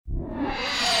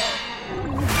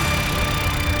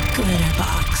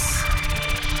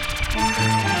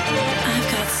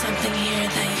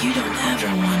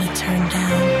turn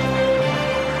down.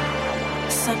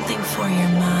 Something for your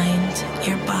mind,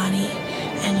 your body,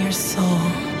 and your soul.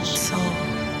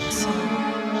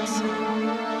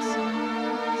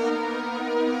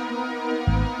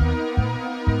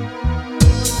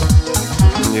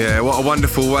 Yeah, what a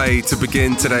wonderful way to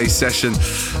begin today's session.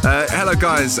 Hello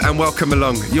guys and welcome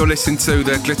along. You're listening to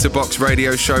the Glitterbox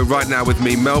radio show right now with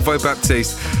me, Melvo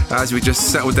Baptiste, as we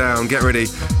just settle down, get ready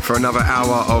for another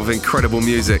hour of incredible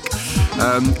music.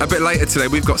 A bit later today,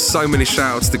 we've got so many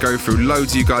shout-outs to go through.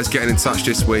 Loads of you guys getting in touch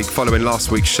this week following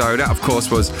last week's show. That, of course,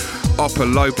 was Oppa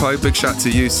Lopo. Big shout to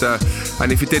you, sir.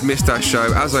 And if you did miss that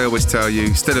show, as I always tell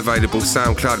you, still available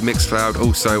SoundCloud, Mixcloud,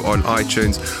 also on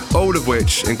iTunes, all of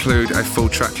which include a full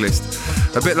track list.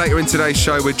 A bit later in today's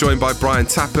show, we're joined by Brian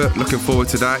Tappert. Looking forward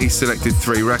to that. He's selected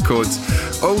 3 records.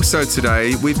 Also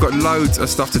today, we've got loads of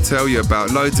stuff to tell you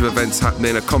about. Loads of events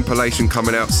happening, a compilation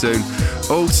coming out soon.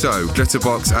 Also,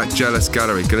 Glitterbox at Jealous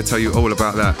Gallery. Going to tell you all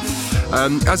about that.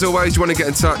 As always, you want to get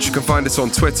in touch, you can find us on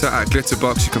Twitter at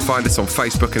Glitterbox. You can find us on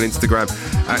Facebook and Instagram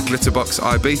at Glitterbox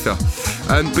Ibiza.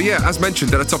 But yeah, as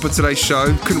mentioned at the top of today's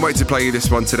show, couldn't wait to play you this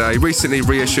one today. Recently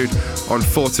reissued on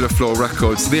 4 to the Floor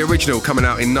Records. The original coming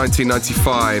out in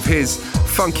 1995. Here's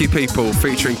Funky People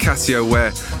featuring Cassio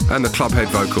Ware and the Clubhead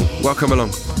vocal. Welcome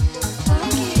along.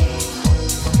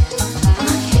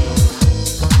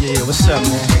 Yeah, what's up,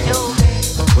 man?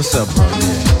 What's up, bro?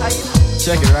 Yeah.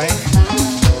 Check it, right?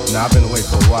 Nah, I've been away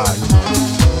for a while, you know.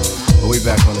 But we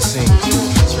back on the scene, true,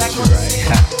 right?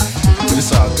 But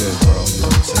it's all good, bro, you know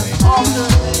what I'm saying? All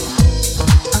good.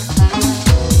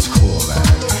 It's cool, man.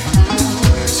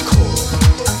 It's cool.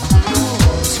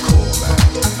 It's cool, man.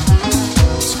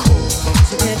 It's cool.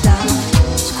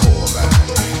 It's cool, man.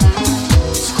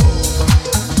 It's cool.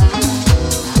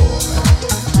 Cool, man.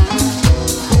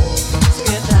 Cool. Let's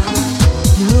get down.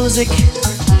 Music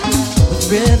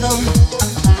with rhythm.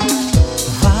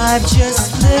 Vibe just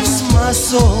lifts my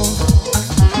soul.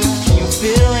 Can you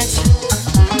feel it?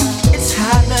 It's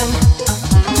happening.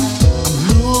 I'm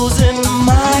losing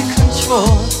my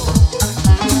control.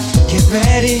 Get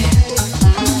ready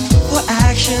for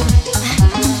action.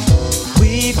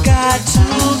 We've got to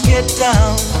get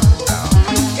down.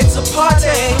 It's a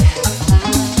party.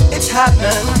 It's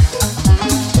happening.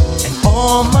 And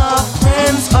all my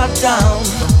friends are down.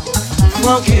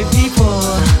 Funky people.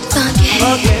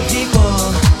 Funky people.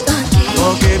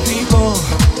 Funky people,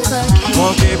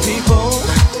 funky people,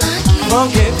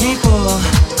 funky people,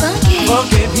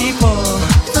 funky people,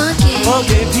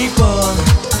 funky people.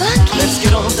 Let's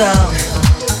get on down.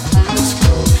 Let's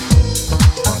go.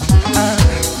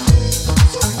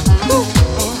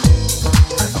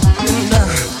 Getting down.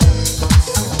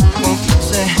 Funky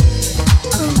say.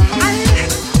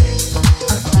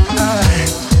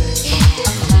 Alright.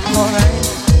 Alright.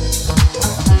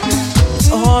 It's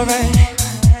alright.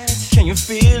 Can you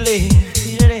feel it?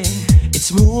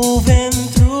 It's moving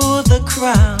through the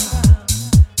crowd.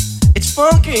 It's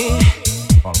funky,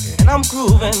 and I'm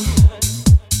grooving.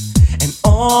 And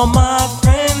all my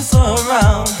friends are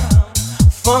around.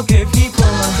 Funky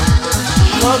people,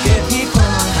 funky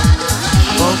people,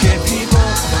 funky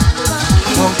people,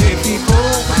 funky people,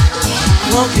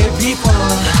 funky people,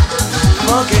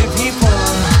 funky people,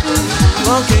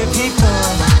 funky people.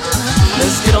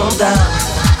 Let's get on down.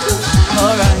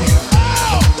 Alright.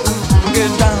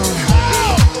 Get down,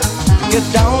 get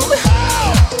down.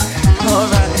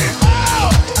 Alright.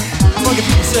 Funky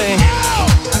people say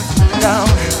down.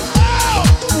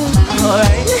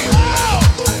 Alright.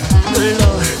 Good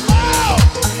Lord.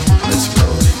 Let's go.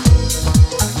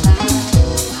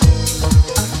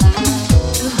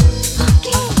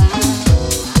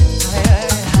 Funky.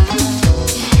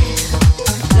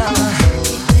 Down.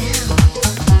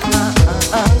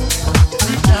 Down.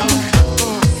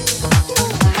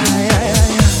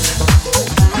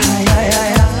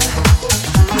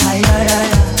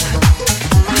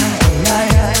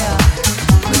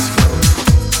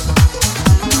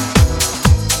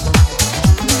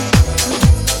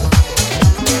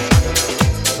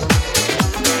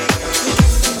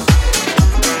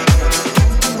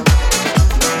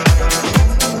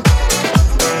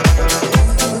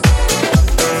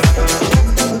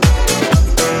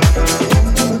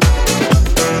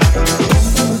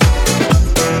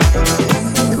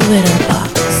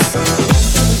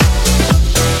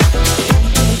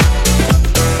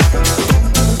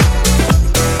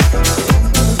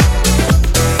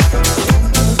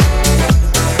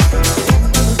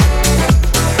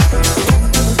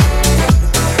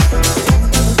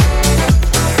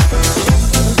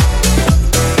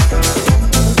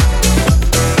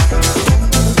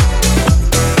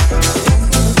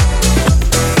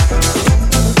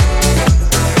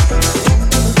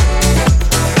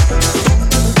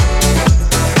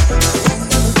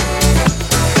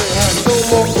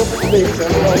 more mistakes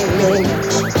and lonely.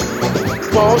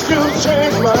 Won't you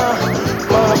change my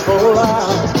whole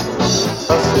life?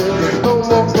 I said no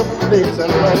more mistakes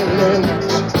and lonely.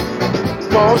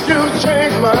 Won't you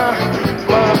change my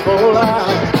whole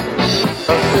life?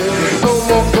 I said no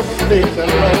more mistakes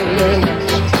and lonely.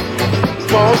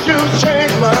 Won't you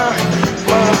change my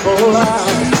whole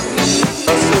life?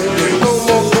 I said no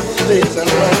more mistakes and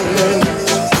lonely.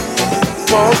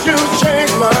 Won't you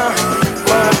change my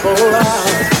whole life?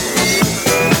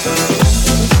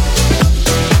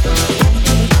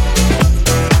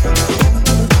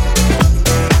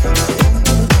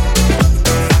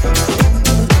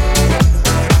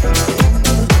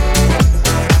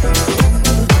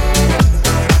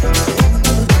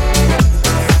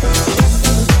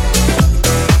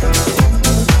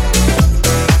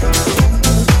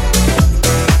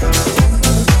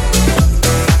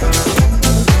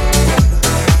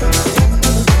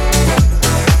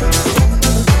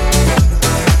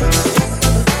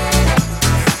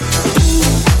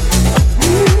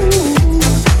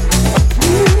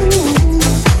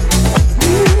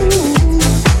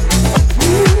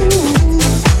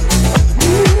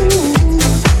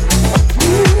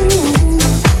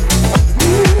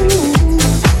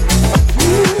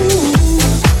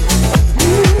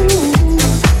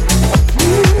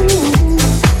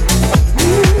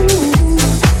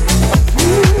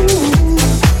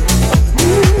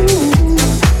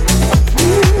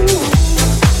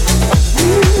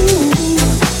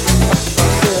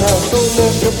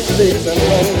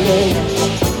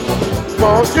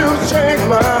 Won't you change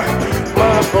my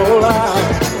whole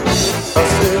life? I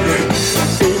said,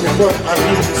 see me what I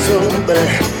need so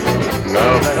bad.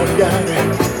 Now that I've got it,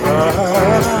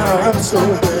 I'm so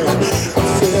bad. I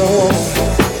said I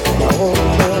want to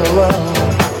turn around.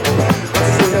 I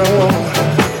said I want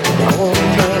to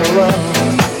turn around.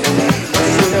 I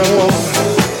said I want to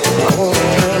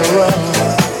turn around.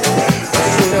 I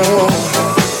said I want to turn around. I said I want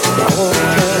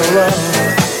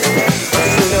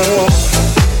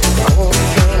to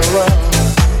turn around.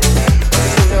 I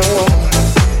said I want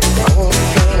to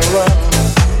turn around. I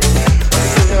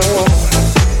said I want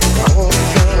to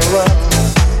turn around.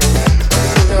 I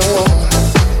said I want to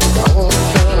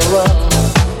turn around.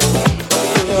 I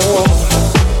said I want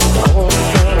to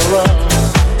turn around.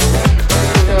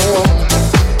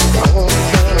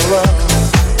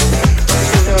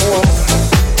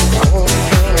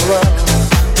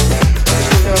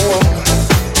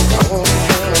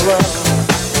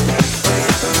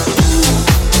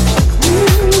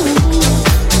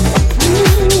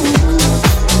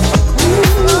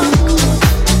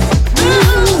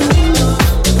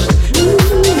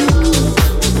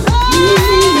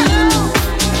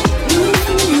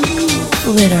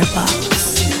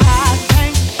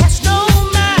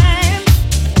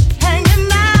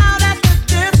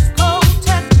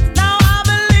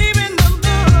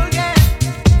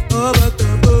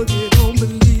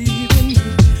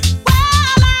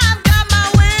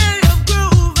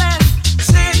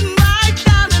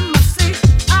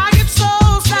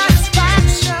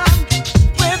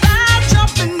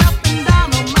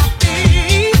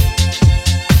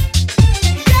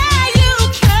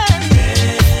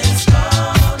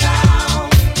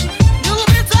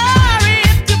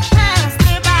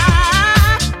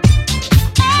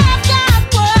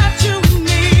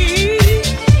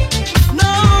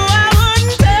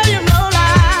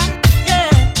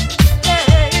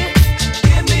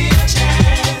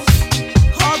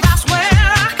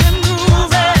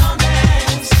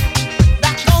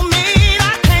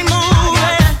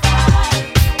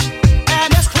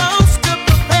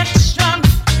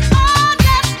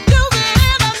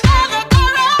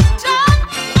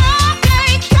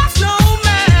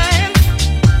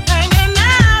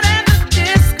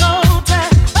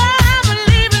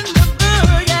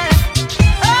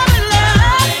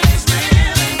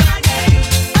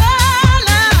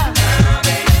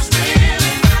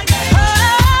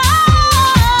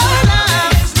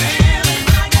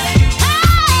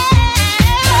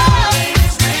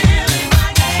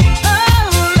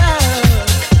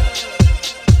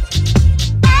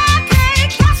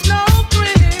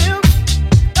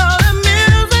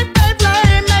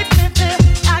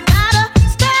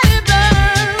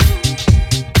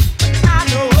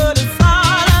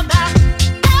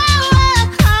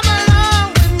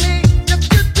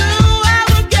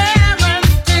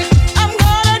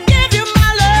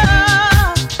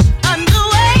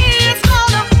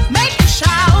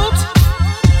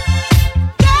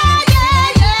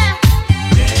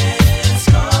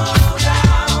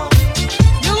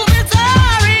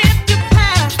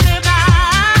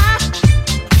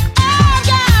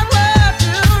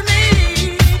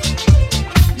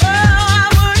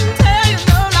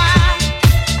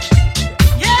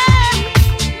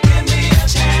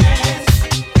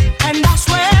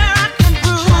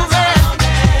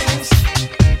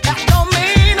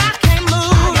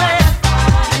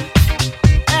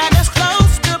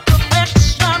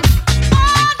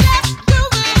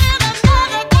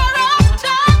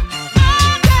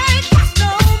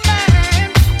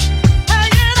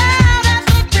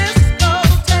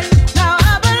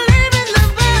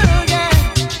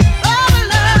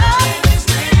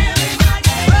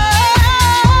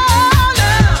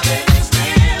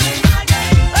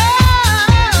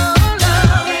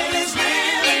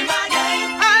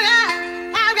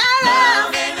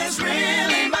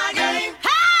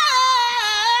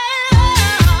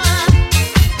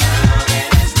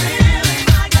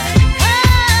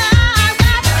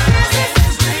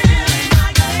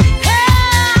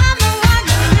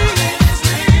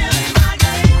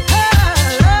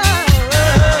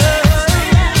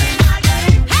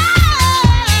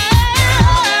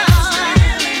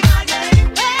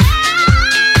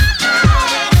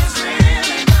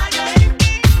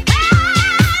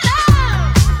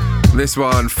 This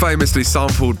one famously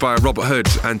sampled by Robert Hood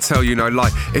and Tell You No Lie.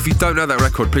 If you don't know that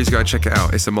record, please go and check it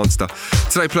out. It's a monster.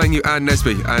 Today playing you Ann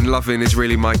Nesby and Loving Is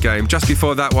Really My Game. Just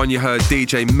before that one you heard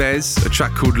DJ Mez, a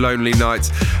track called Lonely Nights.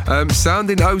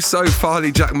 Sounding oh so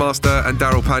Farley Jackmaster and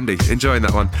Daryl Pandy. Enjoying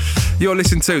that one. You're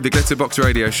listening to the Glitterbox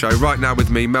Radio Show right now with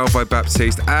me, Melvo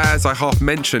Baptiste, as I half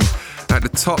mentioned at the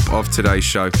top of today's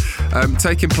show.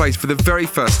 Taking place for the very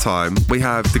first time, we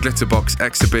have the Glitterbox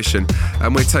exhibition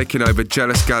and we're taking over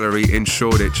Jealous Gallery in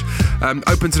Shoreditch.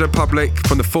 Open to the public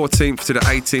from the 14th to the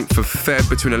 18th of Feb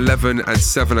between 11 and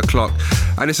 7 o'clock.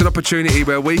 And it's an opportunity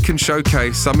where we can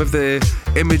showcase some of the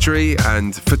imagery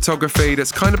and photography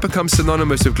that's kind of become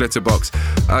synonymous with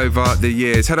Glitterbox over the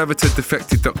years. Head over to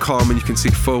defected.com and you can see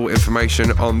full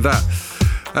information on that.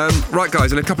 Right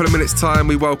guys, in a couple of minutes time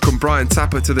we welcome Brian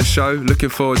Tapper to the show. Looking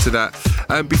forward to that.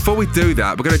 Before we do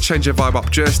that, we're going to change the vibe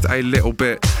up just a little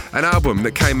bit. An album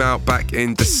that came out back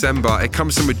in December. It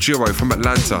comes from a duo from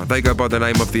Atlanta. They go by the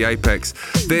name of The Apex.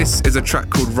 This is a track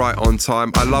called Right On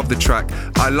Time. I love the track.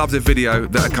 I love the video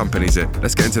that accompanies it.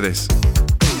 Let's get into this.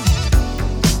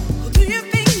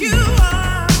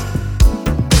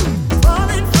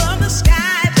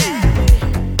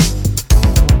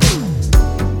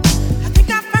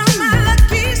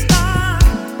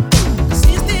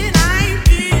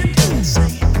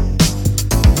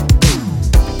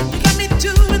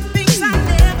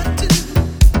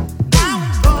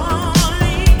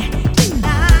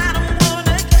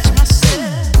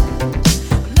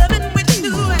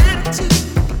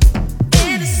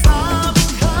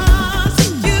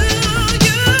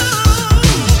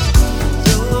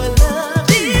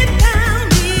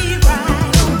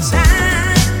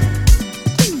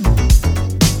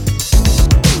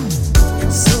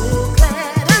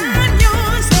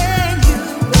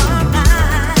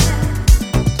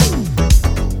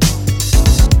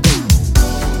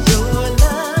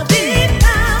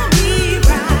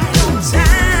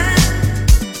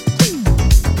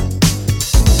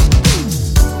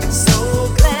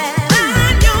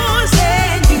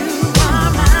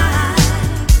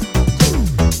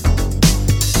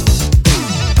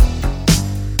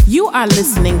 Are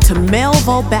listening to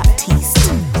Melvo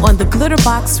Baptiste on the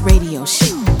Glitterbox Radio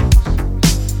Show.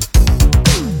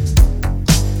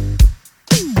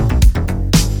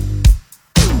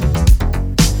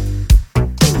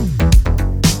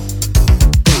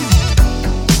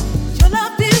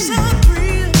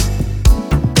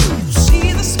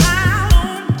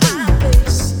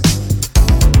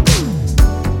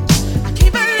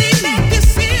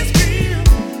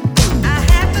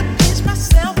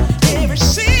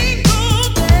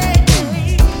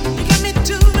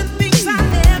 Doing things I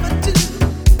never do.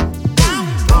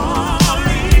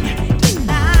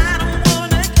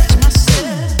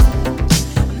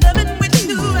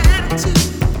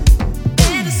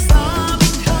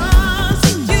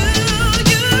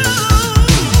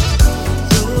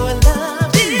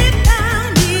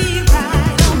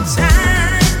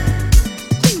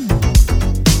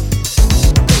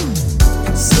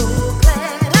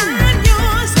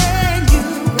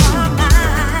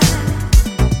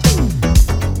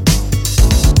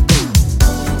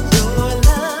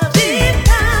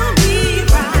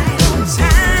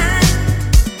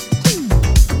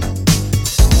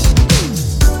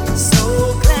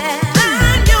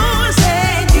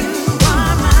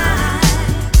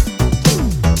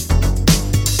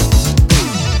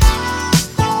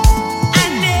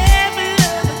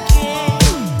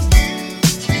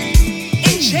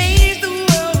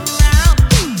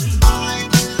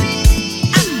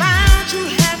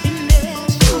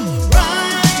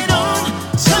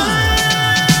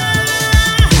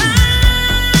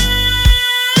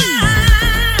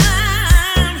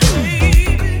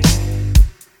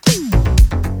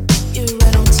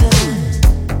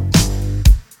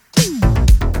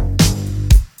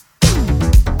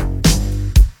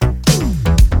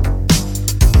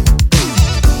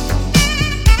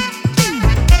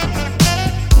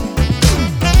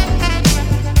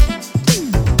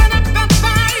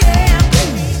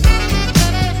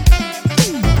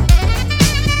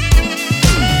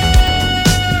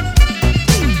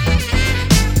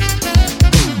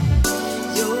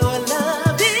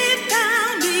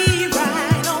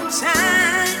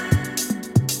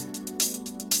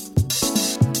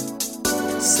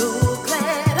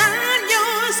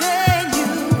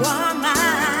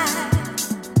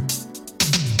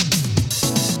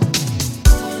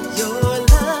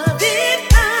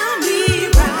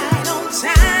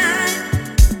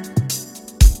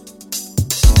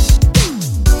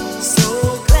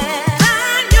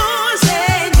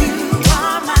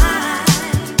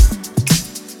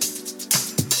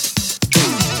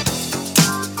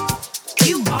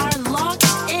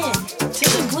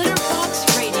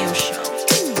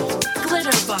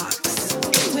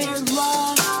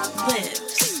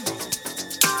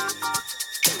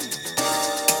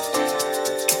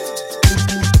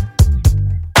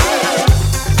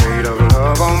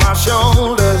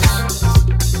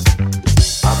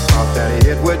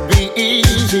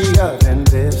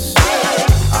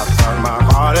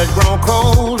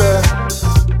 colder,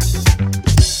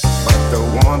 but the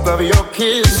warmth of your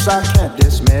kiss I can't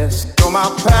dismiss. Though my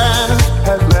past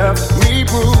has left me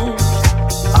bruised,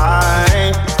 I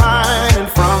ain't hiding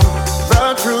from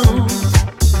the truth.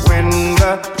 When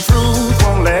the truth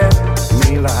won't let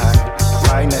me lie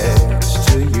right next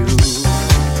to you,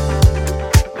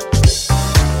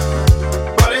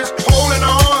 but it's holding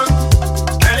on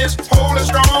and it's holding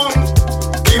strong.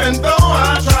 Even though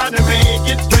I tried to make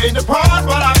it, played the part,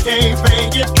 but I can't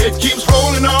fake it. It keeps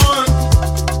holding on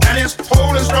and it's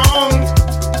holding strong.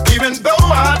 Even though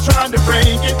I tried to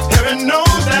break it, heaven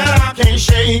knows that I can't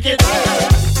shake it.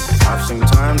 I've seen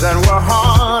times that were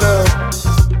harder.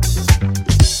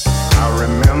 I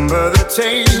remember the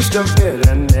taste of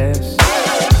bitterness.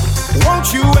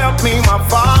 Won't you help me, my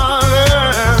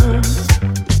Father?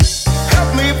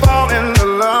 Help me fall in the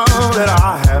love that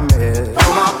I have missed.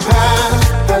 Oh, my past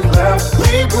has left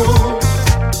me bruised.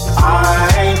 I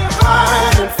ain't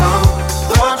hiding from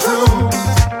the truth.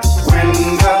 When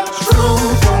the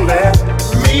truth won't let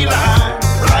me lie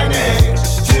right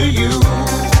next to you.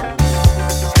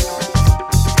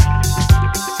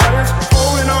 But it's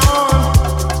holding on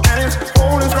and it's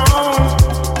holding strong.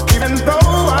 Even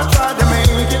though I tried to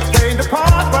make it, played the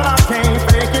part, but I can't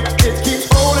fake it. It keeps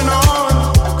holding on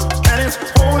and it's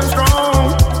holding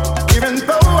strong. Even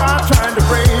though I tried to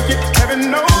break it,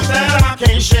 heaven knows that I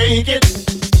can't shake it.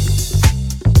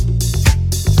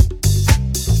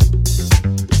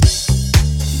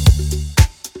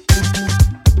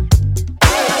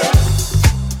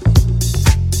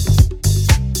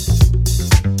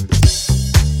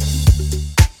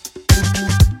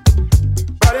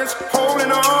 But it's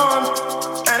holding on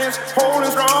and it's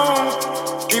holding strong.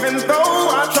 Even though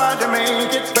I tried to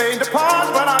make it, played the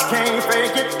part, but I can't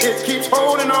fake it. It keeps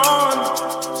holding on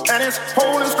and it's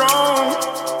holding strong.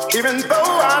 Even though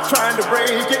I tried to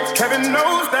break it, heaven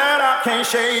knows that I can't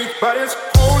shake. But it's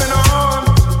holding on.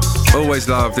 Always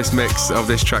love this mix of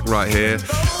this track right here.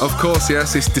 Of course,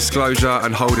 yes, it's Disclosure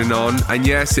and Holding On. And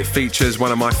yes, it features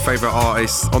one of my favourite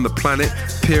artists on the planet,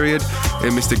 period,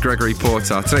 in Mr. Gregory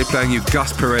Porter. Today playing you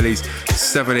Gus Pirelli's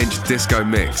 7-inch disco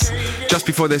mix. Just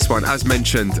before this one, as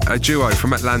mentioned, a duo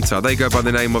from Atlanta. They go by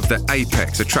the name of The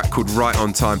Apex, a track called Right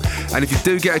on Time. And if you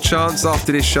do get a chance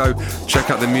after this show, check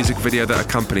out the music video that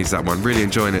accompanies that one. Really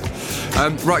enjoying it.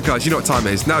 Right, guys, you know what time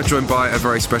it is. Now joined by a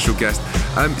very special guest.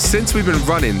 Since we've been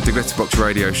running the Glitterbox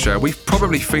radio show, we've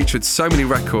probably featured so many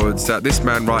records that this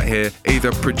man right here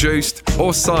either produced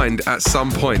or signed at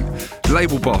some point.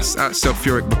 Label boss at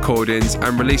Sulphuric Recordings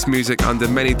and released music under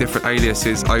many different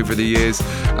aliases over the years.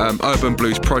 Urban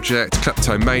Blues Project,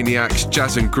 Kleptomaniacs,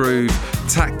 Jazz and Groove,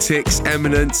 Tactics,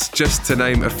 Eminence, just to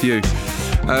name a few.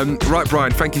 Right,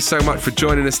 Brian, thank you so much for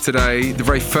joining us today. The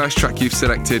very first track you've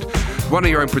selected, one of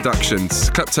your own productions,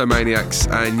 Kleptomaniacs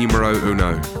and Numero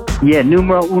Uno. Yeah,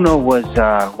 Numero Uno was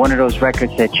one of those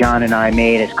records that John and I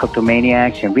made as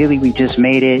Kleptomaniacs, and really we just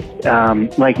made it,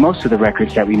 like most of the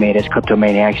records that we made as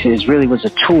Kleptomaniacs, it really was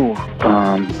a tool,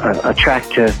 a track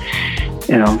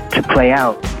to play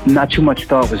out. Not too much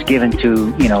thought was given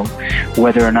to,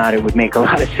 whether or not it would make a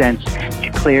lot of sense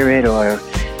to clear it or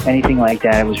anything like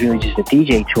that. It was really just a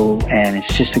DJ tool, and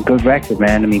it's just a good record,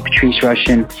 man. I mean, Patrice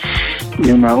Rushen,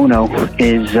 Numero Uno,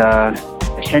 is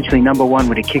essentially number one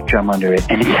with a kick drum under it,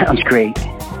 and it sounds great.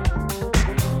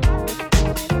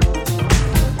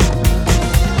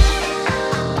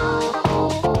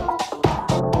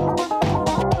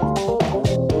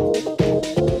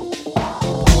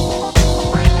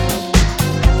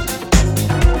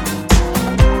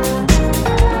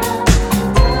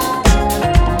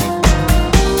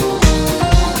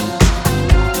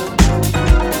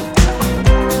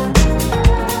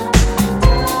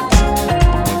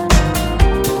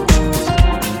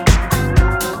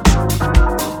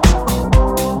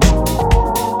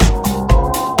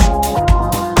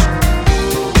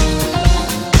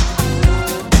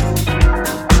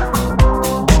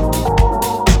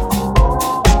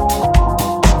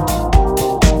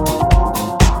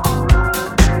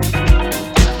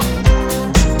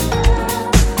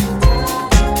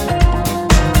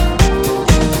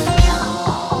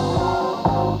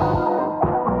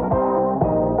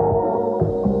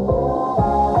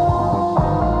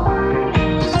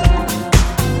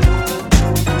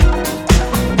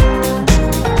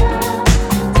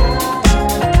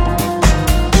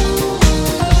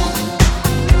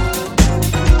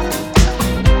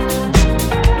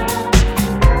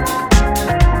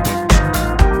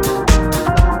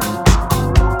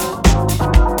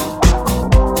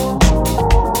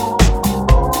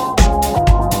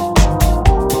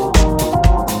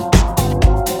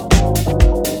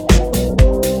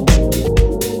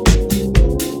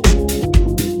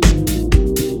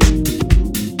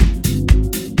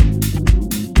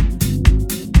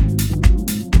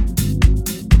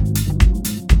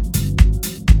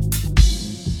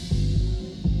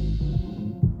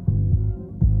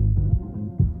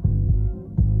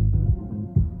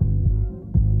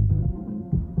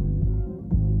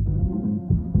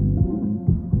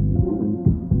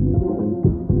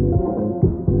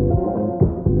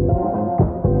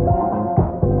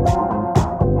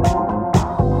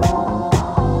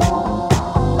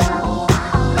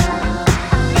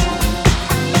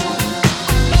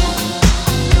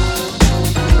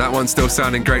 one still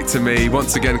sounding great to me.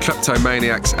 Once again,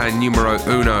 Kleptomaniacs and Numero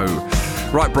Uno.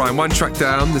 Right, Brian, one track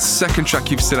down. The second track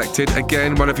you've selected,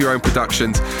 again, one of your own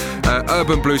productions.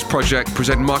 Urban Blues Project,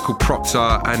 present Michael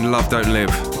Proctor and Love Don't Live.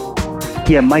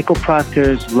 Yeah, Michael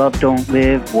Proctor's Love Don't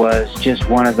Live was just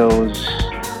one of those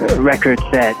records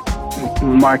that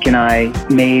Mark and I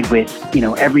made with,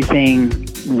 everything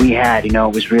we had. It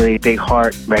was really a big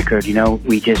heart record.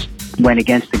 We just went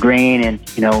against the grain and,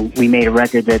 we made a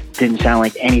record that didn't sound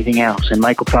like anything else. And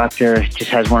Michael Proctor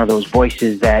just has one of those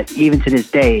voices that even to this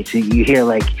day, you hear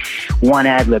like one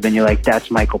ad-lib and you're like,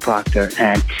 that's Michael Proctor.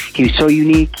 And he was so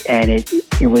unique, and it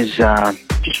was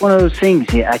just one of those things.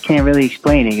 I can't really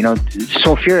explain it.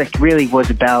 Sulfuric really was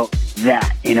about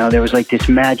that. There was like this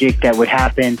magic that would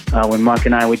happen when Mark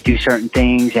and I would do certain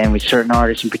things, and with certain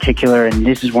artists in particular. And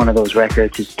this is one of those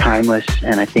records. It's timeless,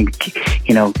 and I think,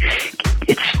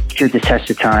 it stood the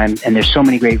test of time. And there's so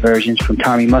many great versions, from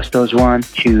Tommy Musto's one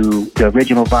to the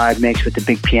original Vibe mix with the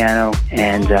big piano.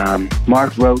 And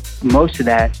Mark wrote most of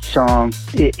that song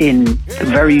in a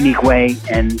very unique way,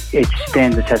 and it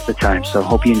stands the test of time. So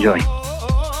hope you enjoy.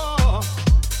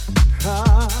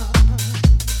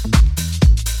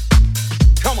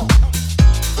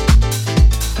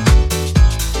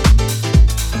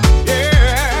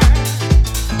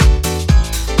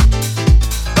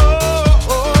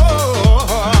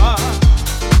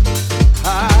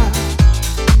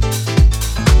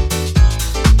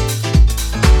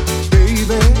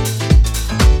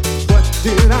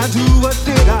 What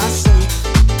did I say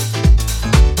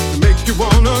to make you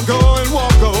wanna go and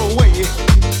walk away?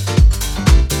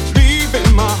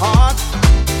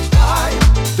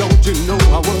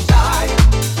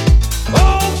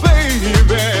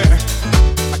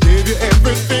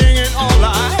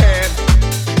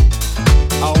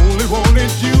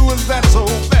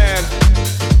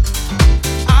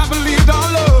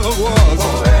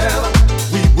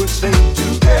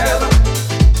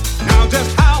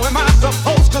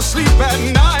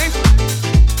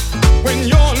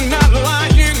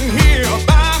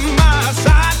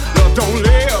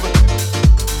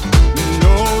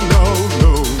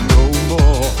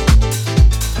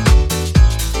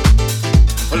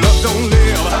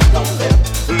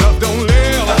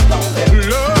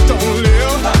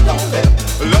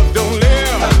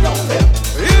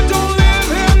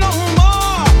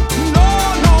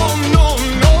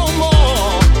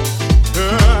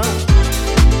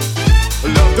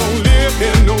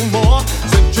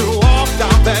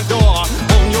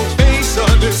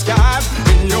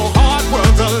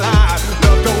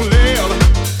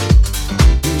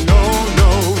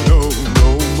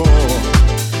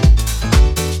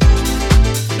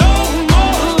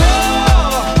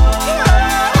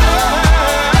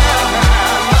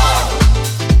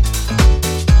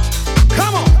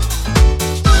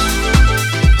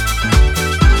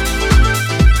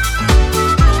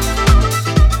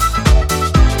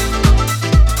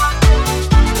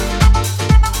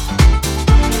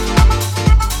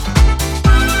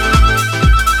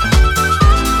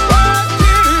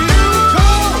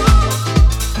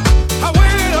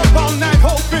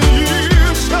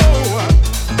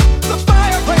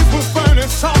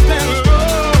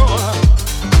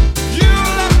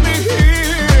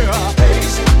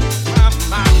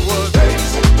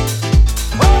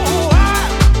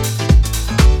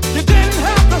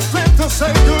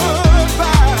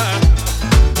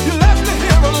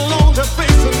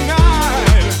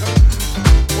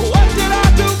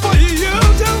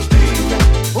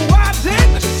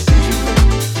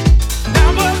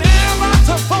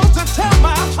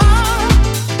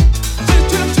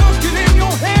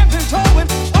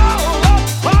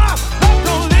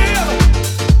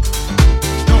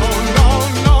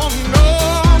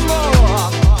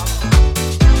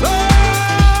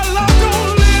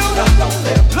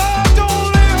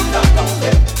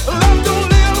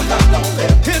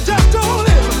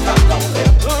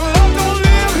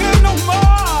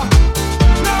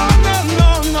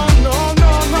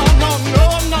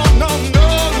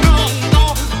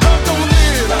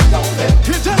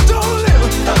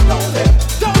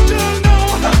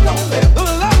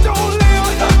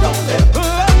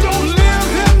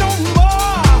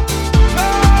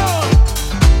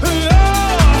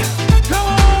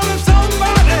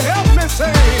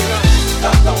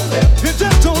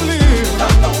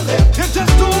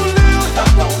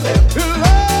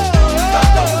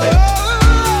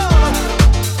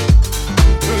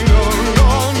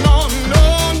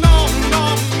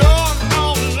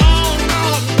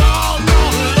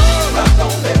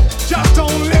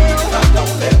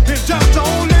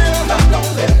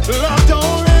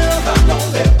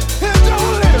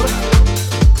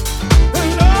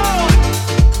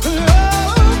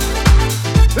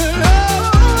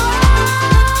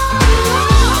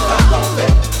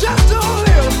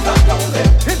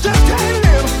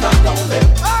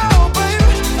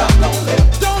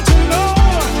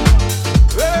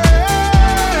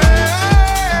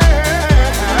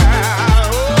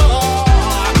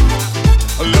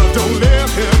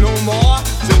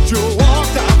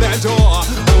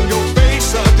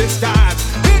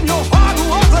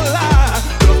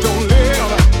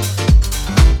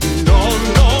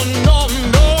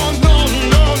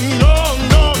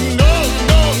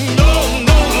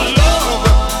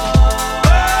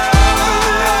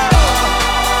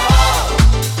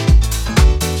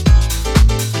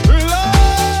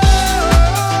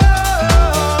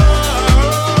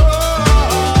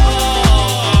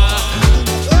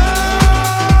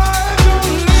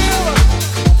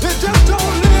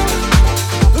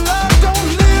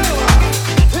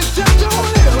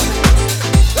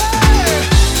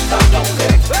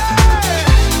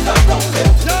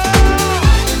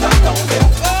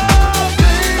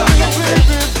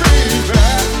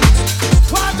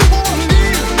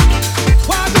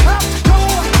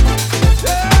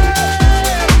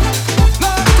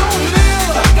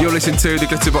 listening to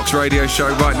the Glitterbox Radio Show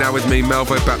right now with me,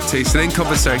 Melvo Baptiste, and in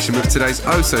conversation with today's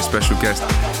oh-so-special guest,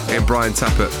 in Brian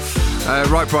Tappert.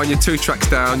 Right, Brian, you're 2 tracks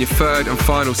down, your third and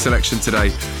final selection today,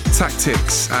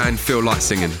 Tactics and Feel Like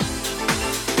Singing.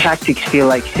 Tactics, Feel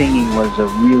Like Singing was a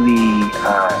really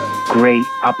great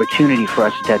opportunity for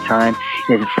us at that time.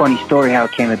 There's a funny story how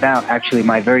it came about. Actually,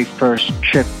 my very first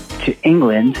trip to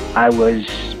England, I was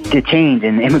detained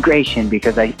in immigration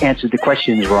because I answered the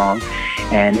questions wrong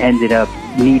and ended up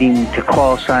needing to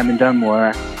call Simon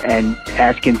Dunmore and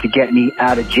ask him to get me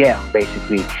out of jail,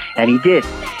 basically. And he did.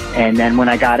 And then when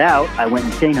I got out, I went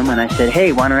and seen him and I said,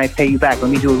 hey, why don't I pay you back? Let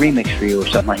me do a remix for you or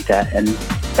something like that. And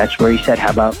that's where he said,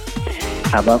 how about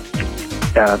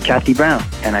Kathy Brown?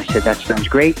 And I said, that sounds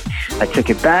great. I took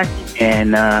it back,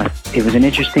 and it was an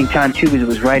interesting time too, because it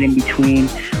was right in between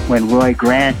when Roy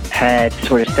Grant had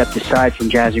sort of stepped aside from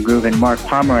Jazz and Groove, and Mark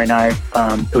Pomeroy and I,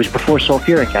 it was before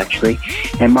Sulfuric actually,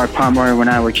 and Mark Pomeroy and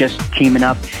I were just teaming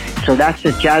up. So that's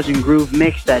the Jazz and Groove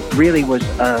mix that really was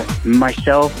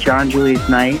myself, John Julius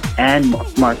Knight, and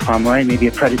Mark Pomeroy, maybe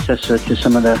a predecessor to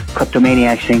some of the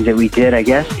Kleptomaniacs things that we did, I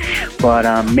guess.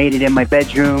 But made it in my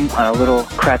bedroom on a little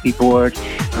crappy board.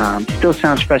 Still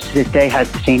sounds fresh to this day,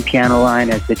 has the same piano line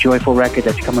as the Joyful record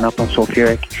that's coming up on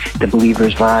Sulfuric, the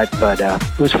Believers vibe. But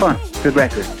it was fun, good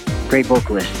record, great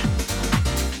vocalist.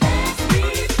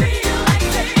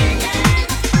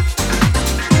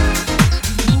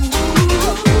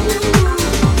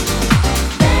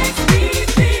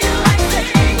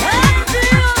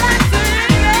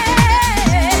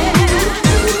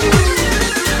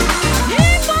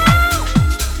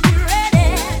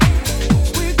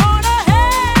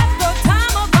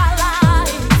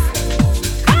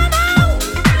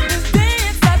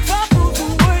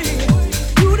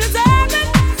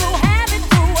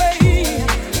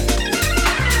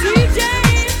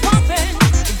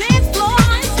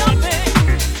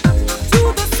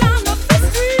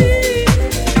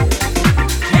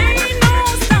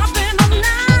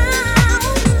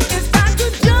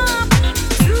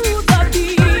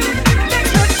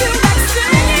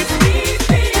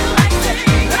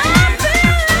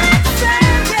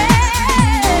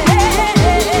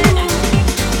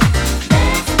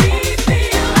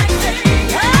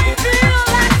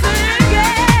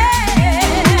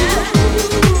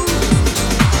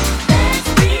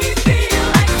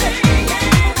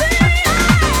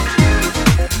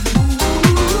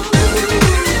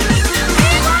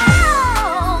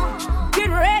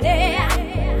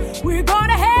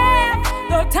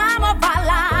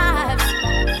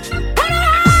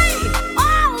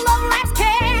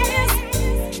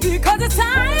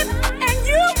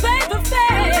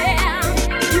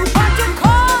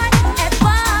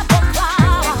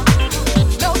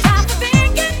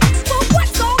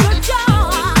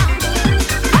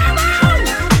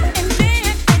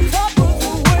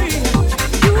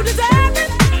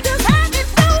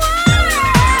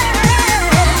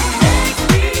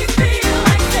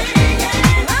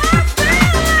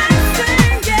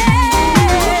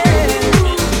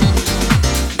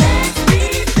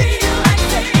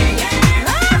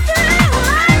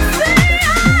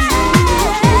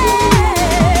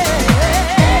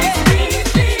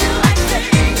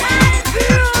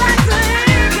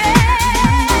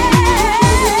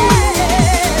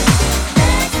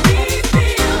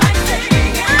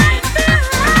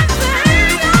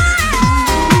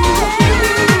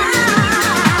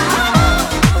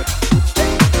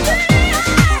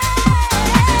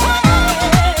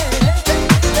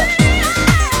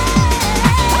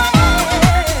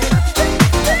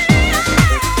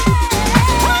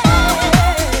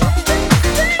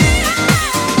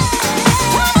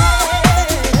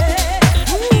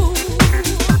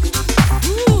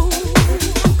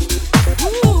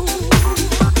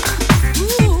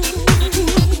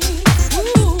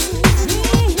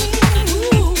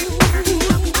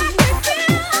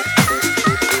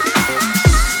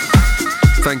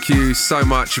 Thank you so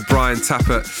much, Brian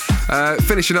Tappert.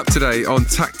 Finishing up today on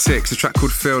Tactics, a track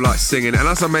called Feel Like Singing. And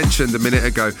as I mentioned a minute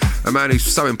ago, a man who's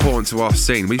so important to our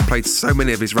scene. We've played so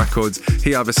many of his records.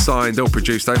 He either signed or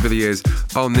produced over the years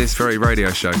on this very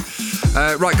radio show.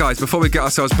 Right, guys, before we get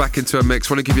ourselves back into a mix,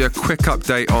 I want to give you a quick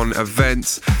update on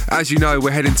events. As you know,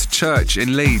 we're heading to church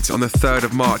in Leeds on the 3rd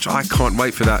of March. I can't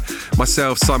wait for that.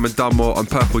 Myself, Simon Dunmore and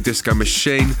Purple Disco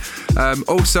Machine.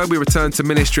 Also, we return to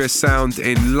Ministry of Sound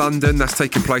in London. That's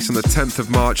taking place on the 10th of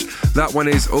March. That one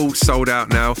is all sold out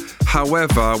now.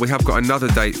 However, we have got another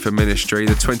date for Ministry,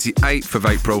 the 28th of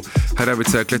April. Head over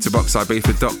to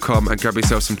glitterboxibiza.com and grab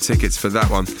yourself some tickets for that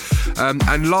one.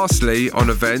 And lastly, on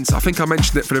events, I think I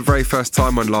mentioned it for the very first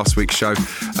time on last week's show.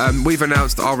 We've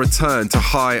announced our return to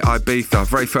High Ibiza,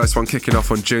 very first one kicking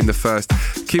off on June the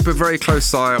 1st. Keep a very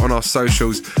close eye on our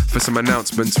socials for some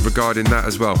announcements regarding that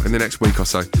as well in the next week or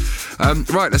so.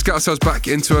 Right, let's get ourselves back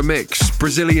into a mix.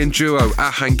 Brazilian duo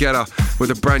Ahanguera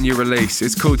with a brand new release.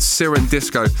 It's called Siren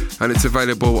Disco and it's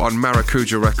available on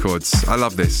Maracuja Records. I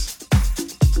love this.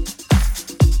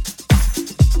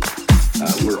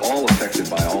 We're all affected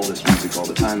by all this music all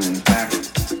the time, and in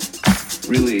fact,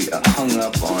 really hung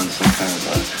up on some kind of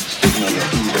a stigma of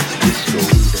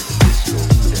disco.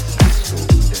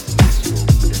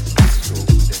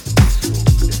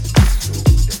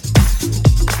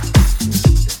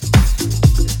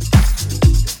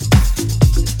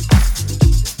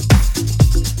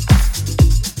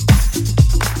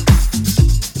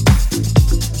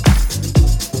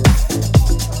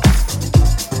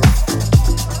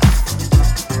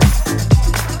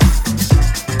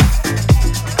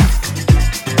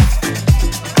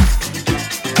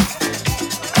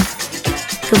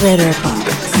 Glitterbox.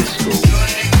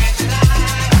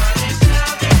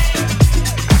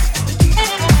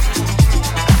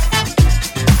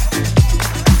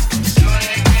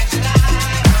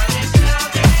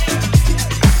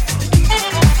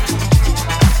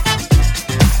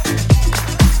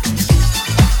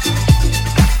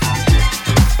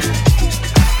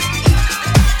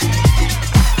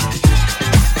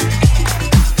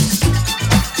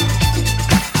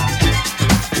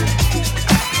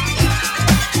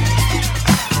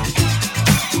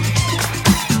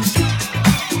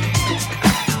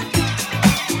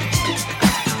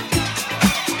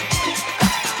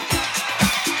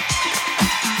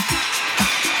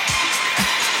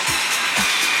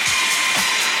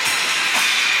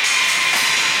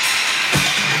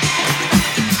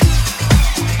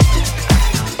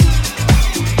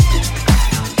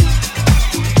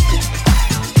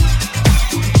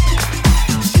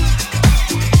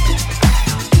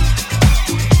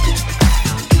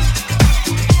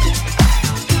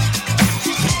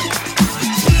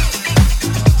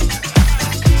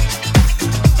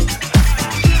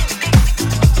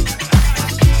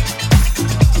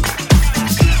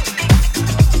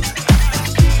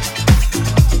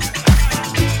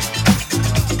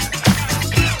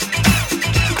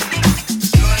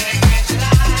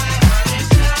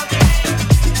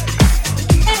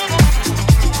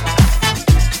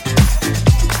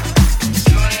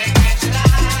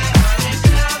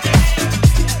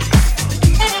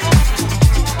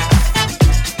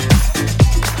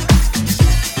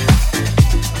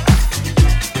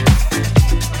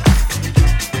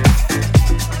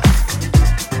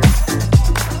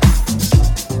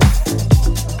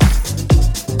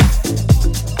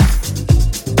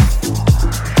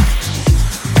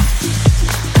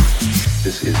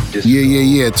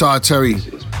 Yeah, Todd Terry.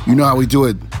 You know how we do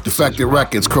it. Defected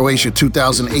Records, Croatia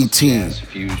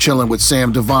 2018. Chilling with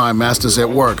Sam Divine, Masters at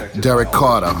Work, Derek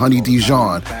Carter, Honey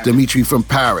Dijon, Dimitri from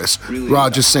Paris,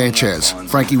 Roger Sanchez,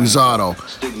 Frankie Rosado,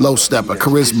 Low Stepper,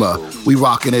 Charisma. We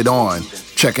rocking it on.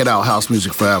 Check it out, House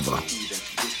Music Forever.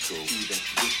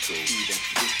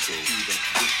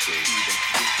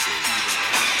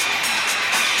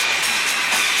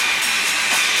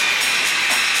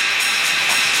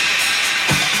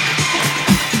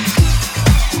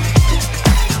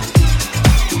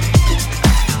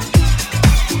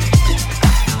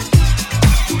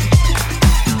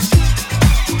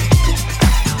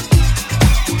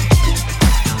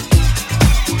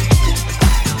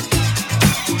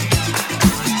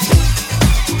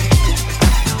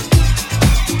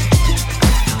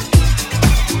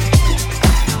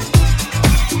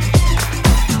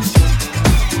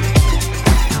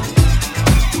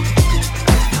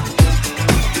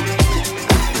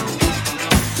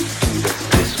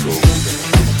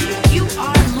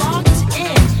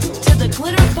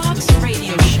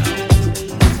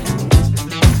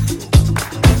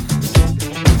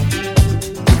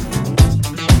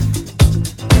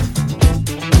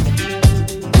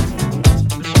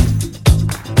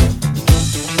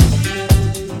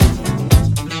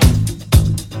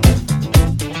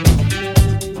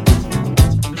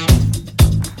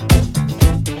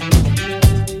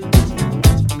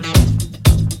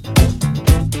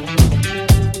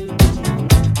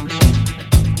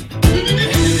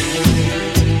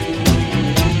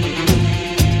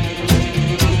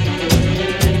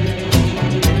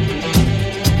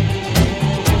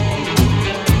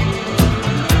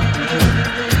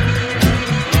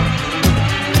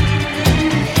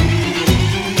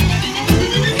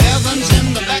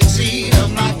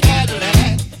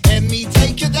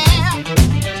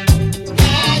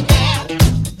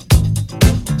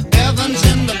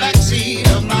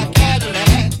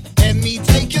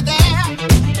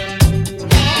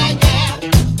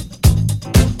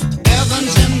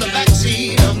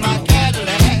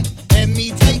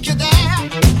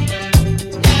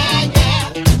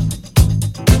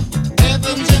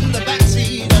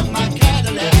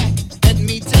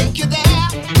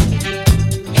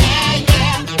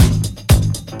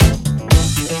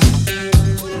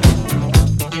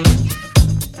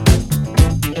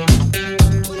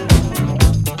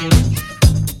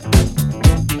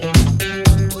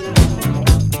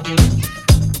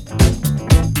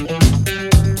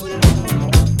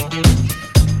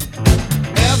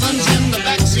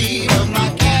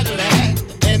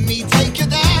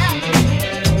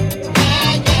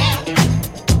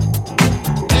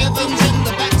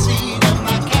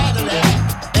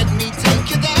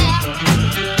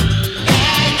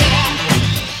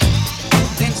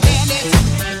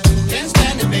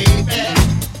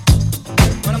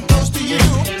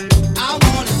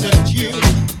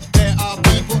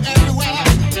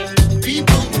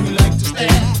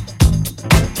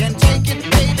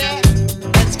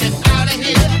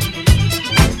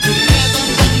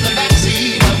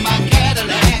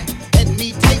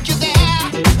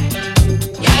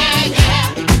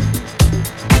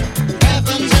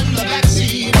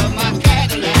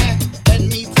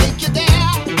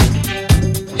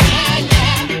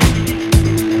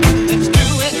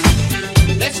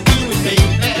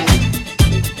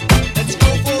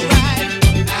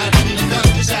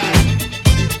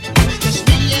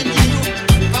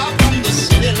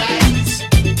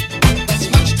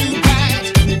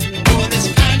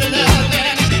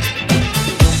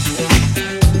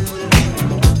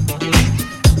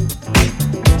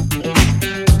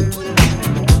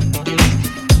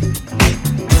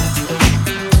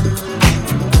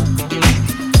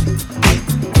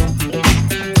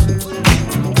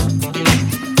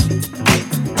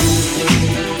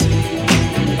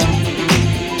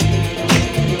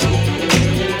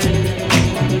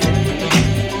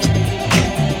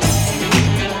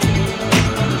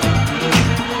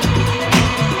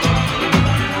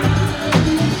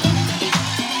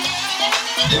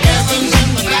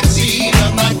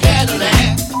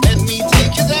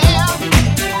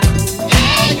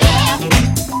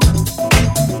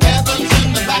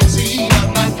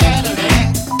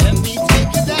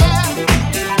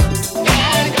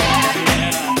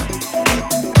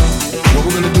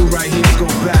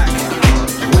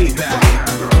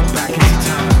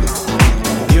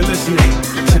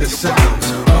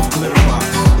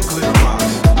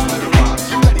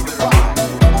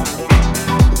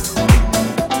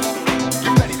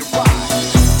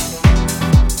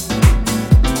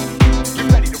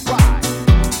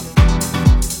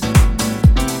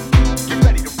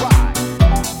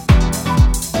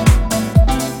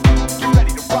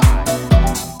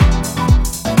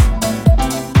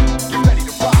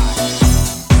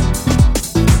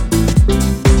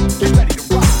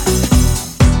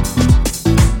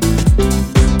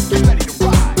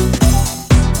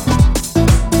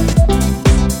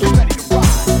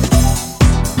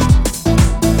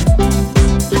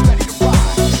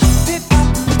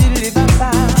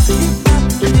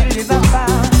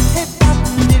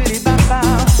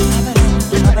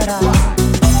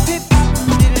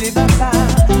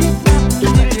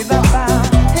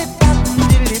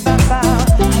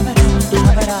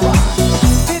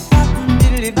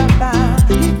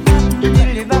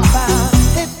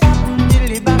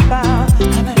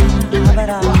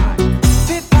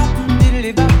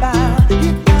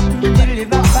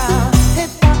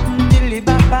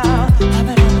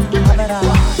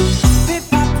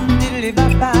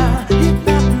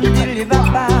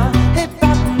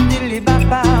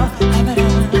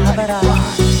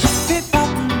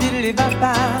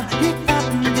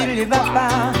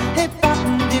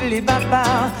 diddly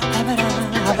baba, habada,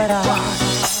 habada.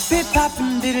 Hip hop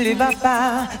and diddly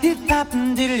baba, hip hop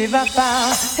and diddly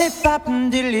baba, hip hop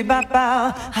and diddly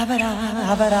baba, habada,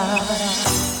 habada,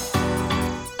 habada.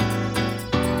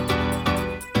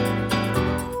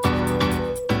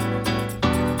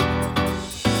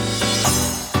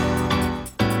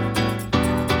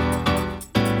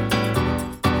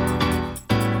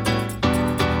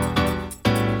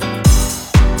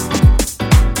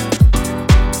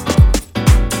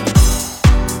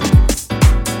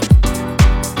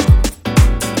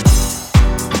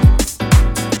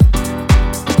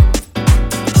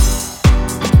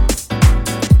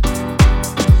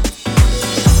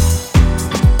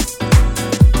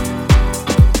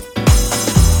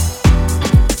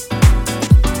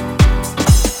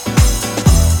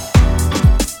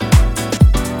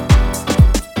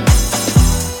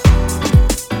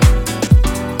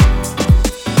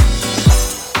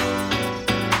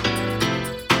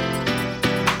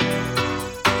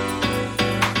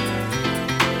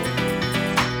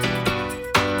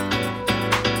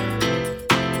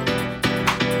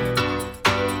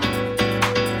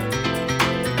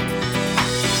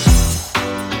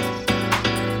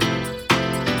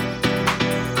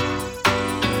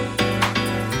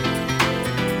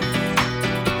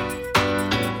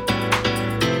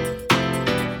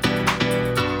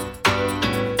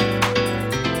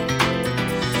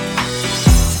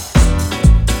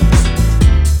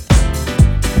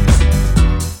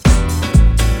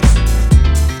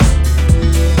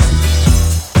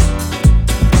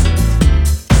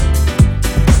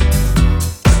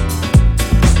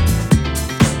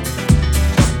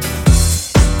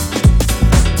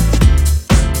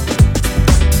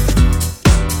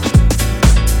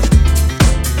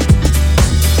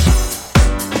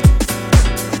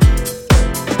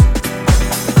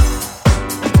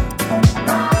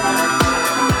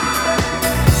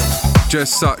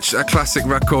 Just such a classic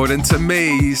record, and to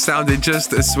me sounded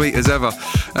just as sweet as ever.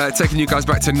 Taking you guys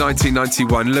back to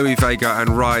 1991, Louis Vega and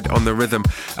Ride on the Rhythm.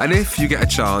 And if you get a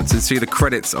chance and see the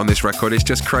credits on this record, it's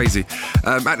just crazy.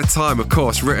 At the time, of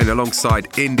course, written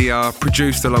alongside India,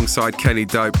 produced alongside Kenny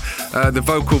Dope. The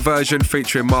vocal version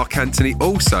featuring Mark Anthony,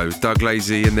 also Doug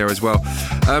Lazy in there as well.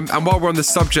 And while we're on the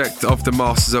subject of the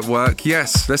Masters at Work,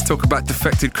 yes, let's talk about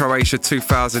Defected Croatia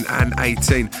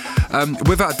 2018.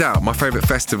 Without doubt, my favourite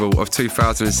festival of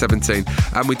 2017,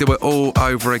 and we do it all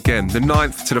over again. The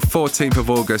 9th to the 14th of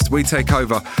August, we take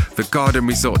over the Garden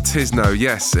Resort Tisno,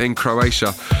 yes, in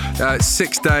Croatia.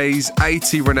 6 days,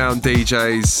 80 renowned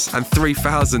DJs, and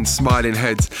 3,000 smiling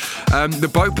heads. The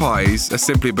boat parties are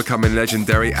simply becoming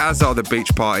legendary, as are the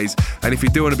beach parties, and if you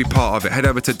do want to be part of it, head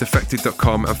over to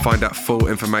defected.com and find out full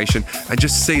information, and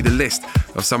just see the list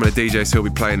of some of the DJs who'll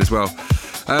be playing as well.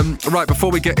 Right,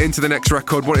 before we get into the next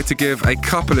record, wanted to give a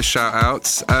couple of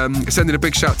shout-outs. Sending a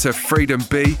big shout to Freedom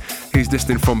B, he's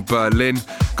listening from Berlin.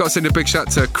 Got to send a big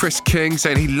shout to Chris King,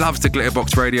 saying he loves the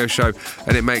Glitterbox radio show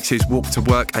and it makes his walk to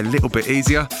work a little bit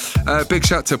easier. Big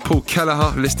shout to Paul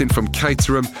Kelleher, listening from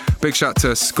Caterham. Big shout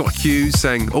to Scott Hughes,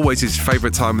 saying always his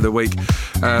favourite time of the week.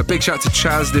 Big shout to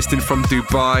Chaz, listening from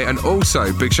Dubai. And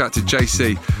also big shout to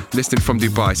JC, listening from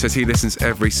Dubai, says he listens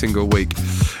every single week.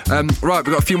 Right,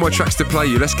 we've got a few more tracks to play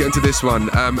you. Let's get into this one.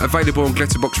 Available on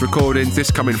Glitterbox Recordings this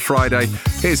coming Friday.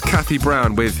 Here's Kathy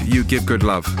Brown with You Give Good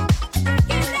Love.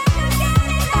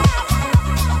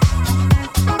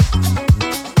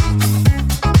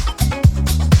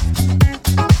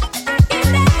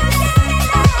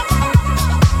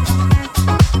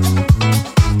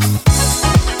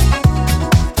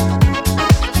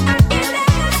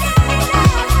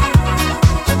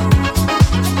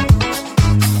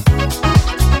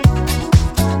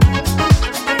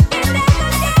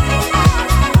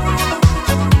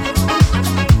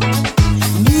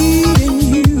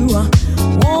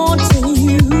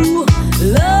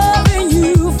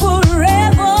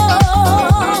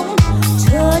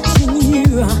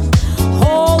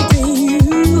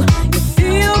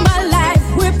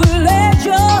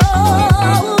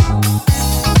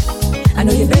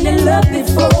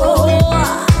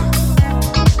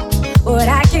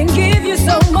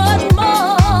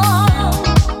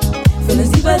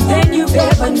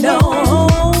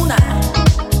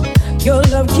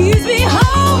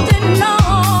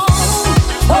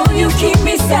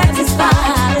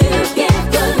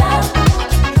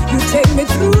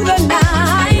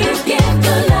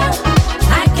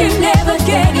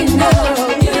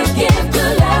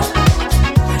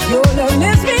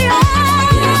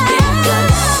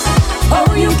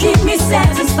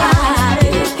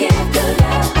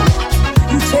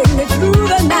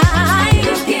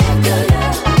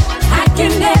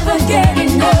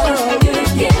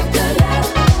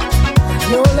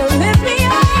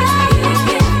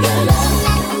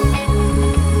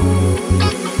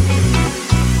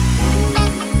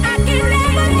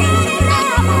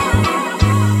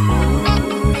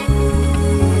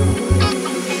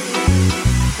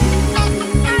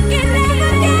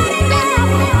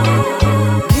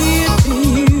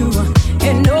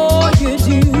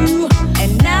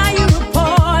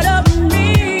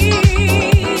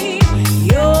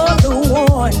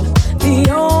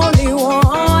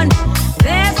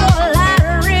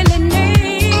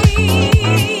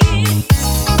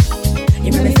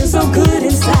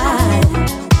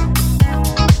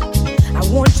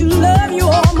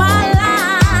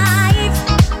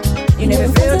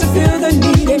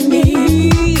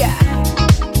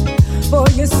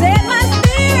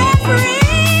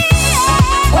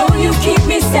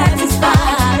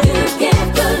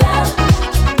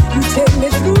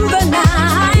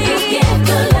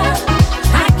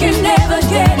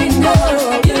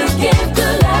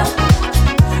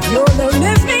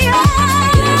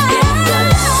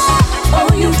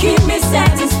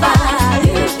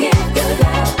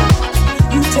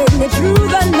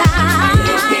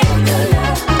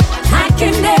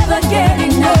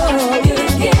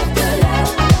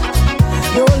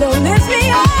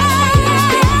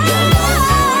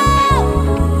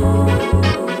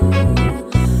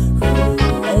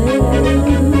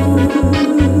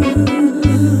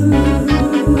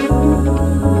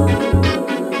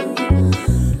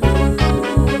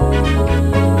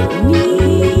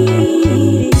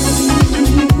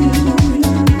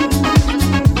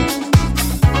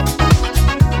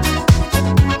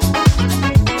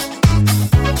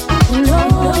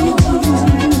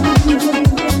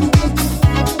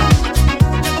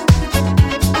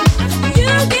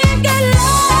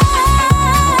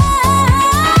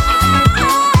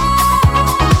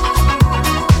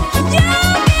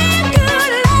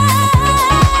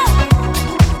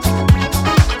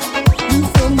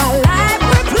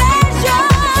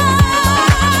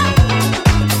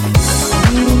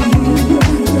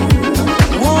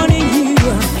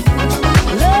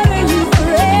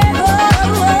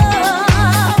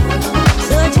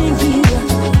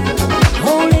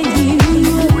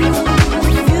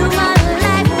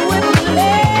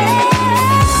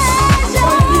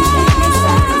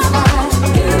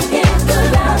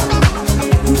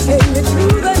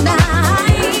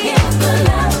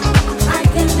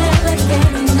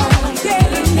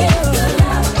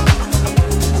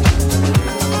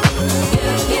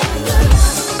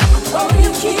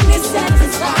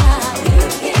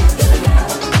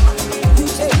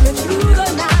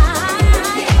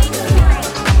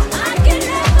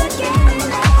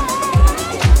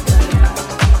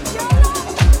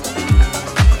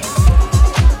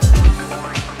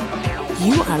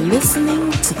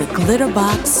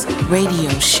 Glitterbox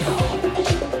Radio Show.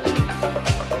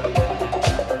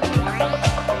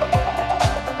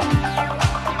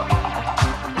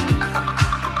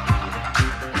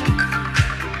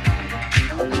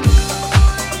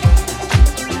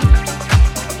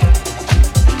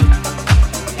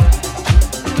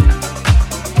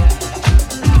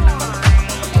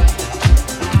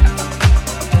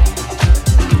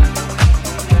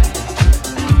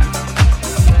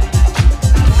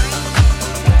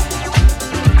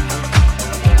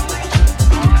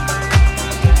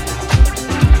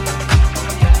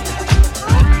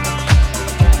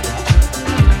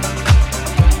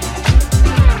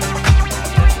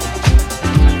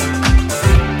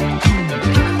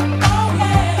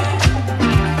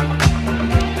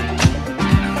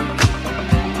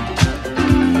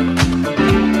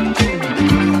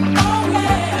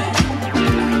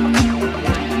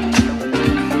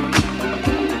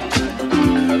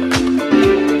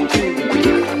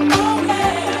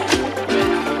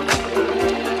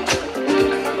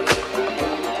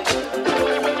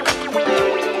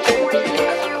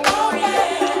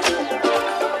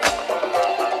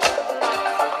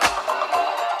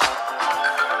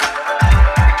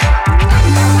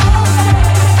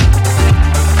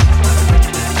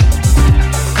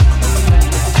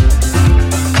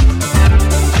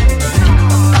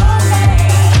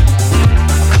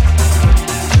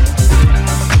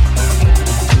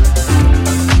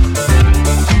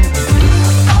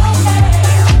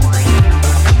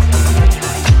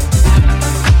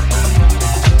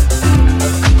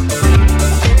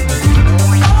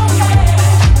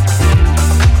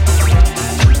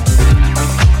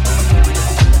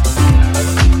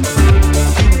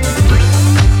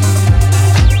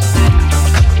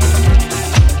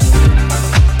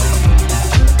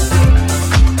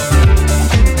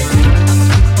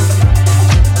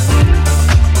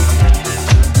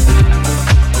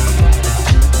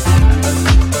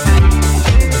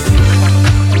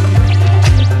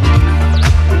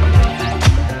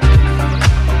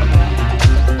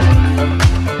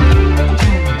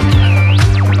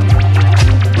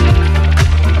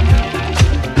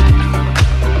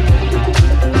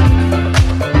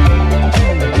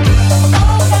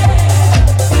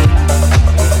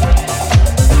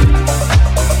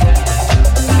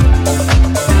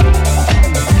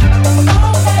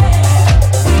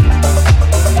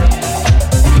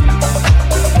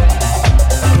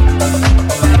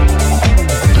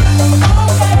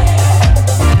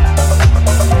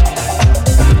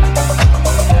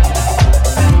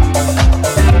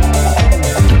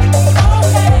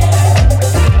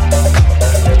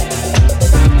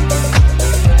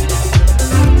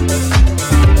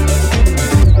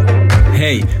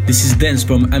 This is Dance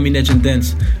from Aminej and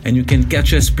Dance, and you can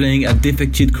catch us playing at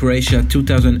Defected Croatia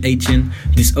 2018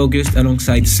 this August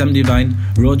alongside Sam Divine,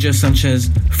 Roger Sanchez,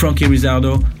 Frankie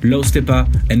Rizzardo, Low Steppa,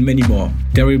 and many more.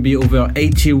 There will be over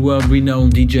 80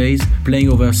 world-renowned DJs playing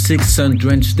over 6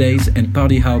 sun-drenched days and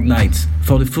party hard nights.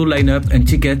 For the full lineup and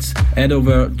tickets, head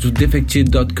over to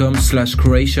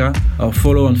defected.com/Croatia or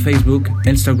follow on Facebook,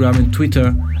 Instagram and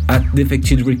Twitter at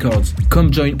Defected Records. Come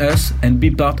join us and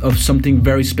be part of something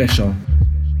very special.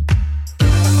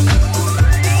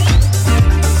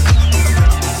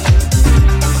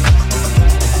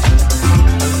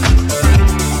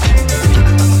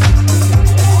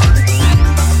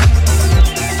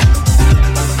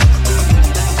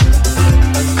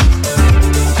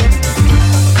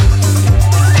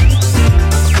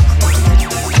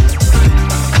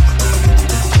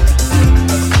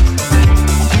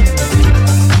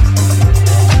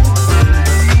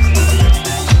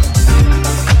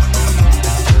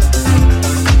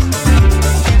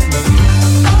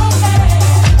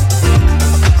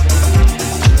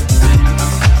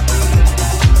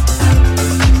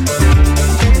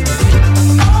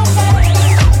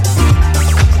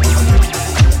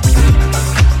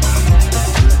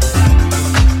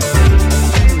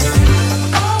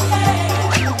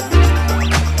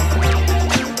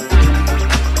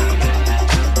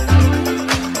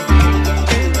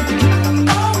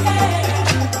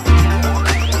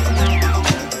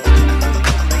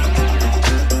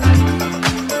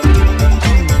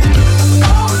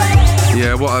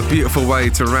 Beautiful way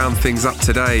to round things up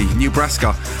today.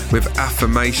 Nebraska with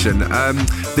Affirmation.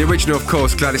 The original, of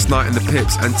course, Gladys Knight and the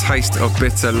Pips and Taste of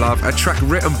Bitter Love, a track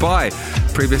written by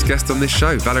previous guest on this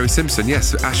show, Valerie Simpson.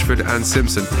 Yes, Ashford and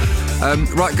Simpson.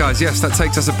 Right, guys, yes, that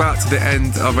takes us about to the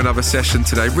end of another session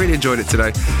today. Really enjoyed it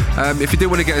today. If you do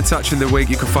want to get in touch in the week,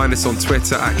 you can find us on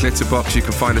Twitter at Glitterbox. You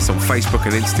can find us on Facebook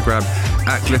and Instagram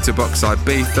at Glitterbox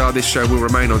Ibiza. This show will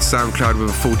remain on SoundCloud with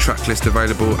a full track list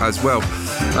available as well.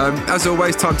 As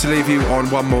always, time time to leave you on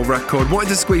one more record. Wanted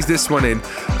to squeeze this one in.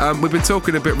 We've been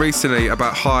talking a bit recently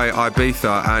about High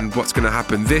Ibiza and what's going to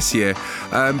happen this year.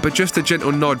 But just a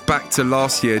gentle nod back to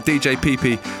last year, DJ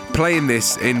PP playing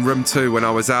this in Room 2 when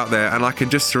I was out there, and I can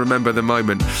just remember the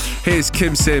moment. Here's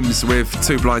Kim Sims with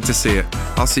Too Blind to See It.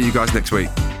 I'll see you guys next week.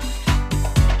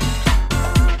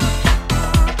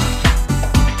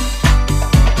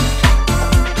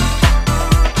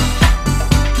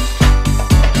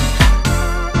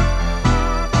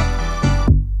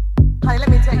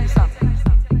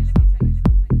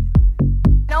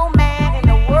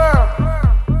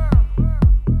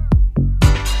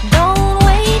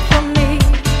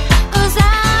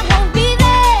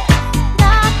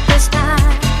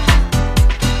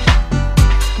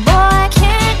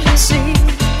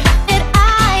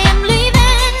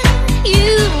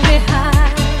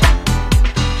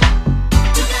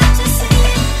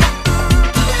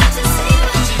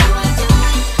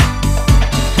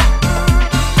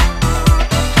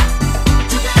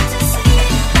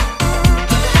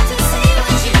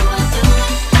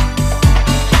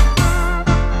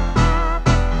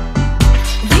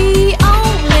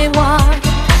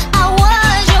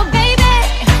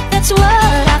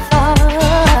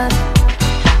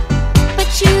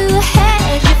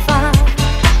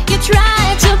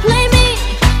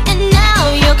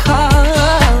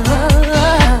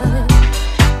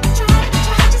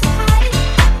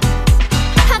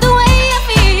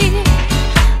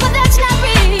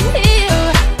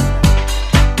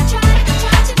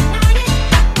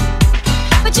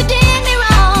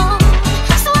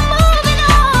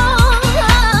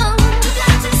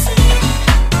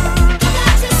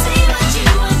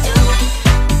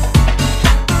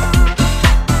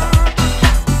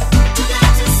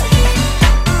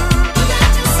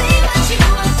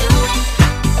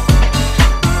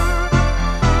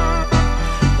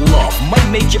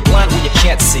 make you blind when you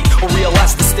can't see, or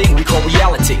realize this thing we call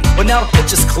reality. But now the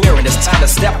picture's clear and it's time to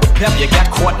step with pep. You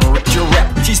got caught and ripped your rep.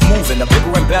 She's moving to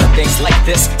bigger and better things like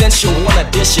this. Then she'll wanna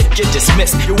dish it, get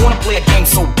dismissed. You wanna play a game,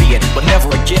 so be it, but never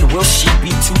again will she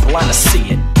be too blind to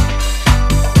see it.